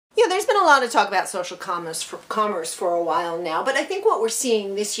there's been a lot of talk about social commerce for a while now, but I think what we're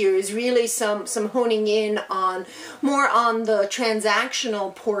seeing this year is really some honing in on more on the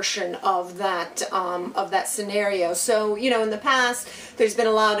transactional portion of that scenario. So, in the past, there's been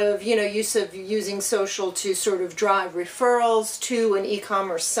a lot of, use of using social to sort of drive referrals to an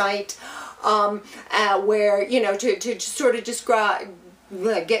e-commerce site, where, to sort of describe,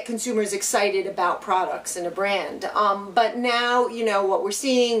 get consumers excited about products and a brand. But now, what we're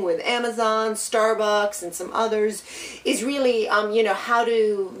seeing with Amazon, Starbucks, and some others is really, how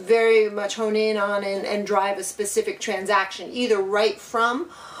to very much hone in on and drive a specific transaction, either right from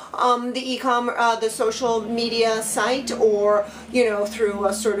the social media site, or through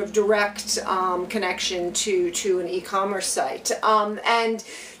a sort of direct connection to an e-commerce site. And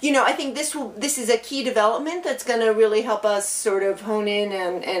I think this is a key development that's going to really help us sort of hone in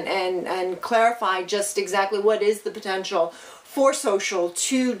and clarify just exactly what is the potential for social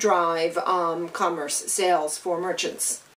to drive commerce sales for merchants.